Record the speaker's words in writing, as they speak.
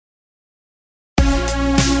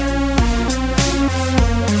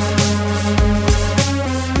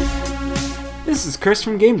Chris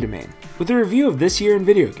from Game Domain, with a review of this year in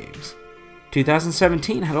video games.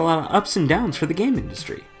 2017 had a lot of ups and downs for the game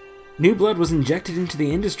industry. New blood was injected into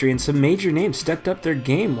the industry and some major names stepped up their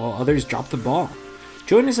game while others dropped the ball.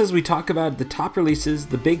 Join us as we talk about the top releases,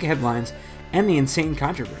 the big headlines, and the insane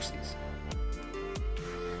controversies.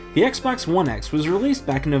 The Xbox One X was released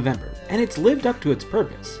back in November, and it's lived up to its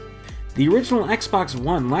purpose. The original Xbox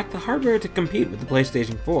One lacked the hardware to compete with the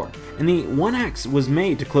PlayStation 4, and the One X was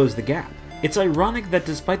made to close the gap. It's ironic that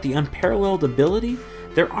despite the unparalleled ability,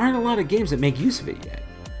 there aren't a lot of games that make use of it yet.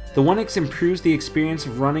 The One X improves the experience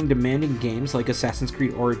of running demanding games like Assassin's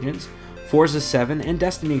Creed Origins, Forza 7, and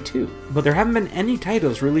Destiny 2, but there haven't been any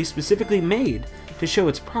titles released specifically made to show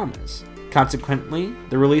its promise. Consequently,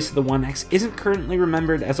 the release of the One X isn't currently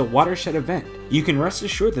remembered as a watershed event. You can rest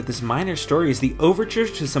assured that this minor story is the overture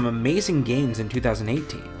to some amazing games in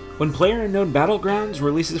 2018. When PlayerUnknown Battlegrounds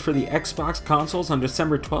releases for the Xbox consoles on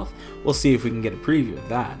December 12th, we'll see if we can get a preview of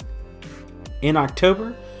that. In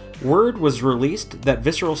October, word was released that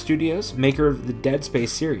Visceral Studios, maker of the Dead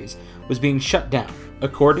Space series, was being shut down.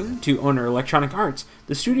 According to owner Electronic Arts,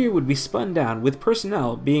 the studio would be spun down with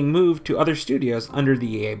personnel being moved to other studios under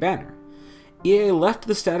the EA banner. EA left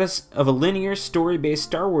the status of a linear, story-based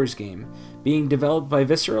Star Wars game being developed by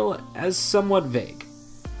Visceral as somewhat vague.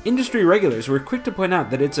 Industry regulars were quick to point out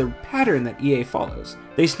that it's a pattern that EA follows.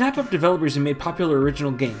 They snap up developers who made popular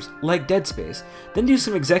original games, like Dead Space, then do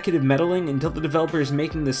some executive meddling until the developer is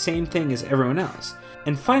making the same thing as everyone else,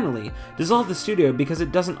 and finally, dissolve the studio because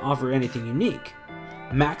it doesn't offer anything unique.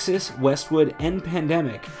 Maxis, Westwood, and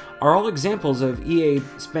Pandemic are all examples of EA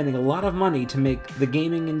spending a lot of money to make the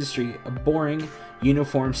gaming industry a boring,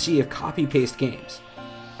 uniform sea of copy-paste games.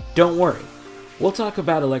 Don't worry, we'll talk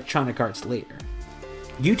about Electronic Arts later.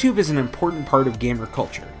 YouTube is an important part of gamer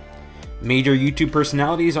culture. Major YouTube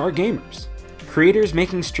personalities are gamers, creators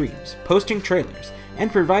making streams, posting trailers,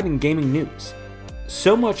 and providing gaming news.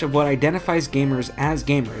 So much of what identifies gamers as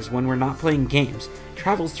gamers when we're not playing games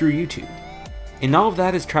travels through YouTube. And all of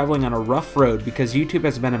that is traveling on a rough road because YouTube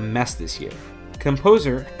has been a mess this year.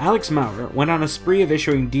 Composer Alex Maurer went on a spree of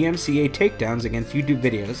issuing DMCA takedowns against YouTube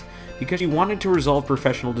videos because he wanted to resolve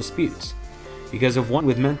professional disputes. Because of one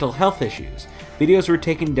with mental health issues, videos were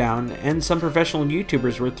taken down and some professional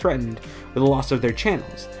YouTubers were threatened with the loss of their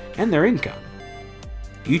channels and their income.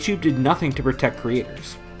 YouTube did nothing to protect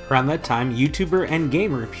creators. Around that time, YouTuber and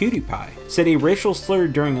gamer PewDiePie said a racial slur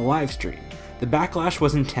during a live stream. The backlash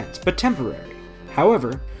was intense, but temporary.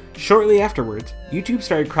 However, shortly afterwards, YouTube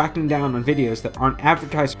started cracking down on videos that aren't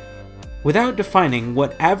advertised. Without defining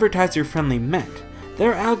what advertiser-friendly meant,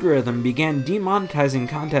 their algorithm began demonetizing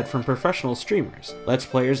content from professional streamers, Let's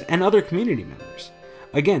Players, and other community members.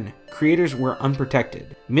 Again, creators were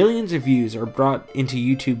unprotected. Millions of views are brought into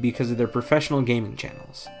YouTube because of their professional gaming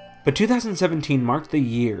channels. But 2017 marked the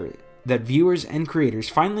year that viewers and creators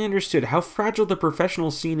finally understood how fragile the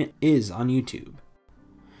professional scene is on YouTube.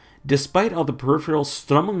 Despite all the peripheral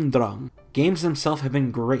strum and drum, games themselves have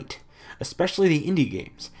been great, especially the indie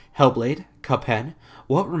games. Hellblade, Cuphead,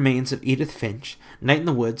 What Remains of Edith Finch, Night in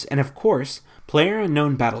the Woods, and of course,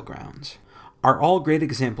 PlayerUnknown Battlegrounds are all great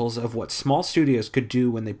examples of what small studios could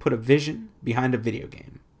do when they put a vision behind a video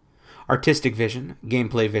game. Artistic vision,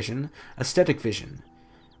 gameplay vision, aesthetic vision,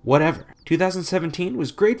 whatever. 2017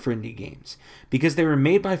 was great for indie games because they were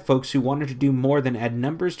made by folks who wanted to do more than add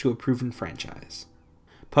numbers to a proven franchise.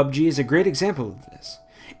 PUBG is a great example of this.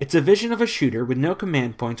 It's a vision of a shooter with no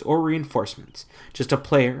command points or reinforcements, just a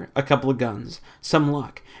player, a couple of guns, some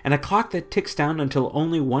luck, and a clock that ticks down until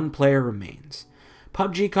only one player remains.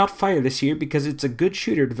 PUBG caught fire this year because it's a good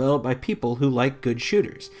shooter developed by people who like good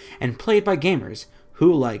shooters, and played by gamers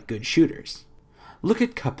who like good shooters. Look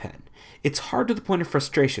at Cuphead. It's hard to the point of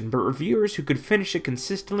frustration, but reviewers who could finish it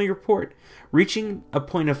consistently report reaching a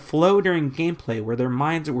point of flow during gameplay where their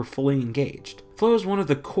minds were fully engaged. Flow is one of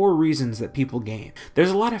the core reasons that people game.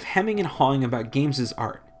 There's a lot of hemming and hawing about games as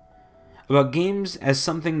art, about games as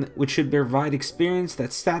something which should provide experience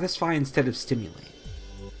that satisfy instead of stimulate.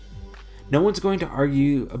 No one's going to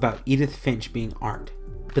argue about Edith Finch being art,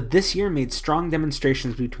 but this year made strong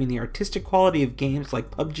demonstrations between the artistic quality of games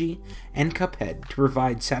like PUBG and Cuphead to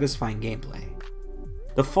provide satisfying gameplay.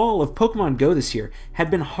 The fall of Pokemon Go this year had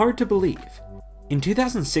been hard to believe. In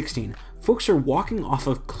 2016, folks are walking off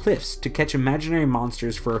of cliffs to catch imaginary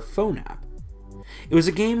monsters for a phone app. It was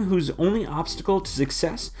a game whose only obstacle to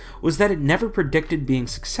success was that it never predicted being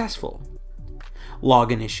successful.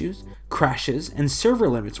 Login issues, crashes, and server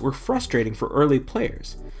limits were frustrating for early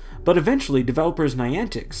players, but eventually developers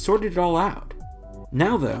Niantic sorted it all out.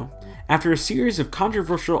 Now though, after a series of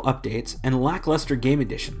controversial updates and lackluster game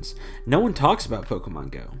additions, no one talks about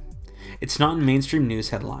Pokemon Go. it's not in mainstream news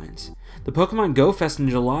headlines. The Pokemon Go Fest in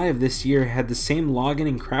July of this year had the same login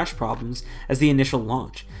and crash problems as the initial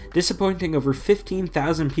launch, disappointing over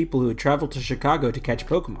 15,000 people who had traveled to Chicago to catch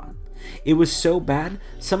Pokemon. It was so bad,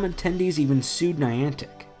 some attendees even sued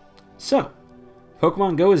Niantic. So,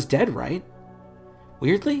 Pokemon Go is dead, right?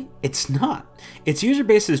 Weirdly, it's not. Its user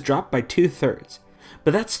base has dropped by 2/3,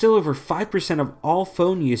 but that's still over 5% of all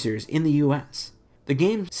phone users in the US. The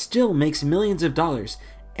game still makes millions of dollars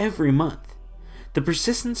every month. The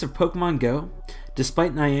persistence of Pokemon Go,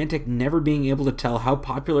 despite Niantic never being able to tell how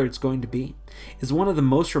popular it's going to be, is one of the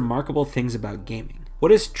most remarkable things about gaming.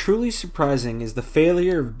 What is truly surprising is the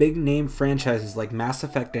failure of big-name franchises like Mass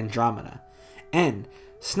Effect Andromeda and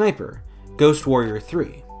Sniper Ghost Warrior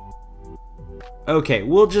 3. Okay,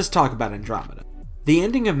 we'll just talk about Andromeda. The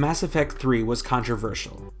ending of Mass Effect 3 was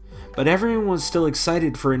controversial, but everyone was still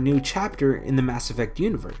excited for a new chapter in the Mass Effect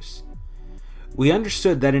universe. We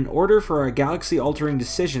understood that in order for our galaxy-altering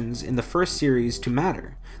decisions in the first series to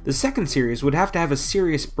matter, the second series would have to have a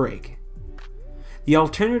serious break. The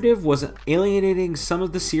alternative was alienating some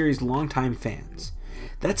of the series' longtime fans.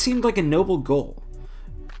 That seemed like a noble goal.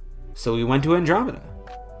 So we went to Andromeda.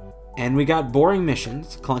 And we got boring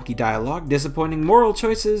missions, clunky dialogue, disappointing moral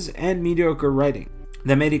choices, and mediocre writing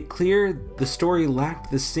that made it clear the story lacked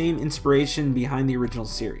the same inspiration behind the original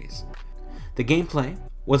series. The gameplay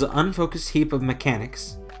was an unfocused heap of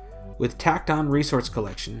mechanics, with tacked-on resource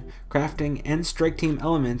collection, crafting, and strike team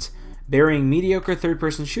elements burying mediocre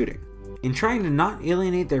third-person shooting. In trying to not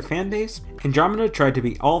alienate their fanbase, Andromeda tried to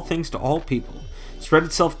be all things to all people, spread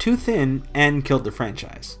itself too thin, and killed the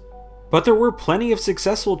franchise. But there were plenty of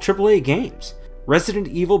successful AAA games. Resident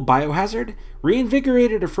Evil Biohazard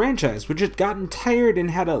reinvigorated a franchise which had gotten tired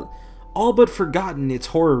and had all but forgotten its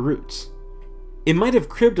horror roots. It might have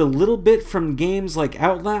cribbed a little bit from games like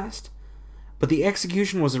Outlast, but the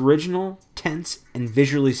execution was original, tense, and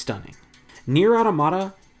visually stunning. Nier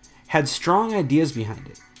Automata had strong ideas behind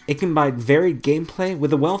it. It combined varied gameplay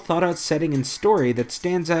with a well-thought-out setting and story that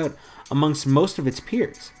stands out amongst most of its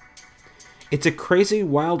peers. It's a crazy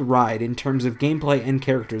wild ride in terms of gameplay and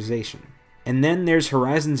characterization. And then there's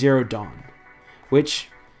Horizon Zero Dawn, which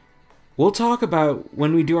we'll talk about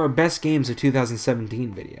when we do our best games of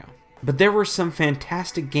 2017 video. But there were some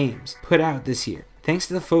fantastic games put out this year, thanks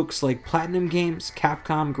to the folks like Platinum Games,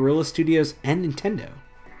 Capcom, Guerrilla Studios, and Nintendo.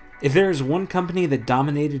 If there is one company that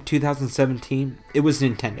dominated 2017, it was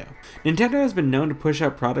Nintendo. Nintendo has been known to push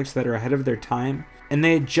out products that are ahead of their time, and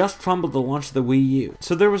they had just fumbled the launch of the Wii U,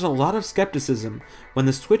 so there was a lot of skepticism when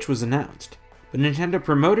the Switch was announced. But Nintendo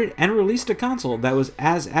promoted and released a console that was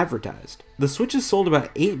as advertised. The Switch has sold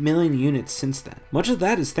about 8 million units since then. Much of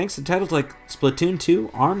that is thanks to titles like Splatoon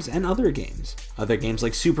 2, ARMS, and other games. Other games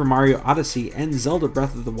like Super Mario Odyssey and Zelda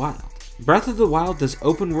Breath of the Wild. Breath of the Wild does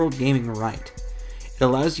open world gaming right. It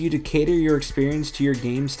allows you to cater your experience to your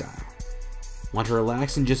game style. Want to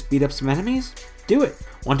relax and just beat up some enemies? Do it.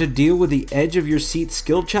 Want to deal with the edge of your seat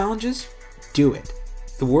skill challenges? Do it.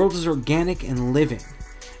 The world is organic and living,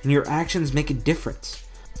 and your actions make a difference.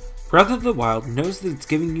 Breath of the Wild knows that it's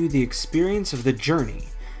giving you the experience of the journey,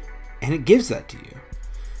 and it gives that to you.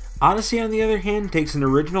 Odyssey, on the other hand, takes an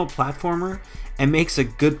original platformer and makes a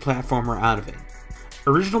good platformer out of it.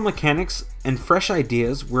 Original mechanics and fresh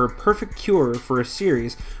ideas were a perfect cure for a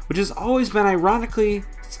series which has always been ironically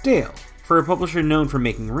stale for a publisher known for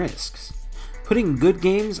making risks. Putting good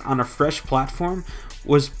games on a fresh platform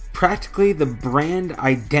was practically the brand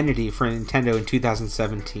identity for Nintendo in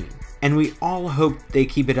 2017, and we all hope they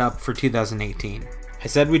keep it up for 2018. I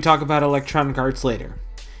said we'd talk about Electronic Arts later,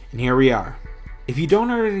 and here we are. If you don't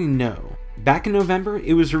already know, back in November,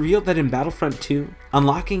 it was revealed that in Battlefront 2,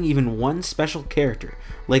 unlocking even one special character,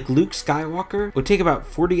 like Luke Skywalker, would take about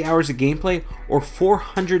 40 hours of gameplay or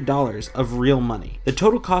 $400 of real money. The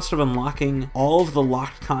total cost of unlocking all of the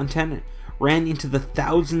locked content ran into the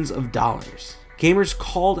thousands of dollars. Gamers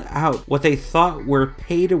called out what they thought were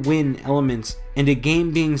pay-to-win elements and a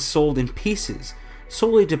game being sold in pieces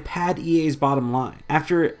solely to pad EA's bottom line.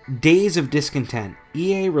 After days of discontent,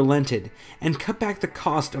 EA relented and cut back the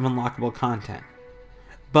cost of unlockable content.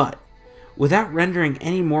 But, without rendering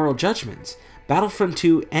any moral judgments, Battlefront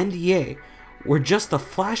 2 and EA were just the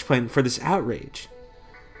flashpoint for this outrage.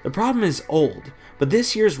 The problem is old, but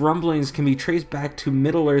this year's rumblings can be traced back to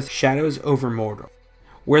Middle-earth Shadows over Mordor,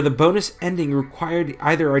 where the bonus ending required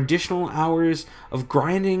either additional hours of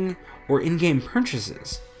grinding or in-game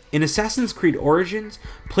purchases. In Assassin's Creed Origins,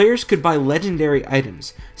 players could buy legendary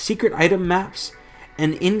items, secret item maps,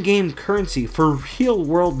 and in-game currency for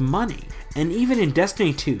real-world money. And even in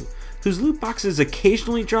Destiny 2, whose loot boxes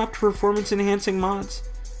occasionally dropped performance-enhancing mods,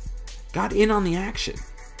 got in on the action.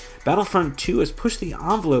 Battlefront 2 has pushed the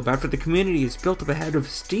envelope after the community has built up a head of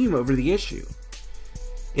steam over the issue.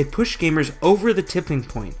 It pushed gamers over the tipping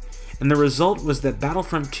point, and the result was that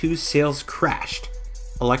Battlefront 2's sales crashed.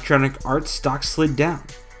 Electronic Arts stock slid down,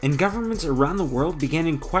 and governments around the world began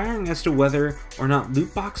inquiring as to whether or not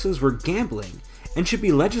loot boxes were gambling and should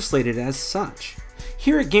be legislated as such.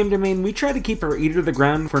 Here at Game Domain, we try to keep our ear to the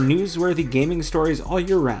ground for newsworthy gaming stories all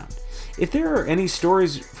year round. If there are any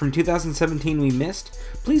stories from 2017 we missed,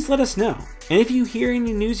 please let us know. And if you hear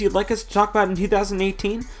any news you'd like us to talk about in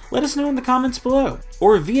 2018, let us know in the comments below,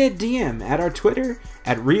 or via DM at our Twitter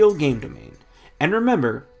at RealGameDomain. And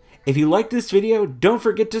remember, if you liked this video, don't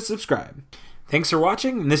forget to subscribe. Thanks for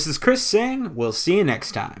watching, and this is Chris saying, we'll see you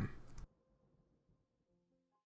next time.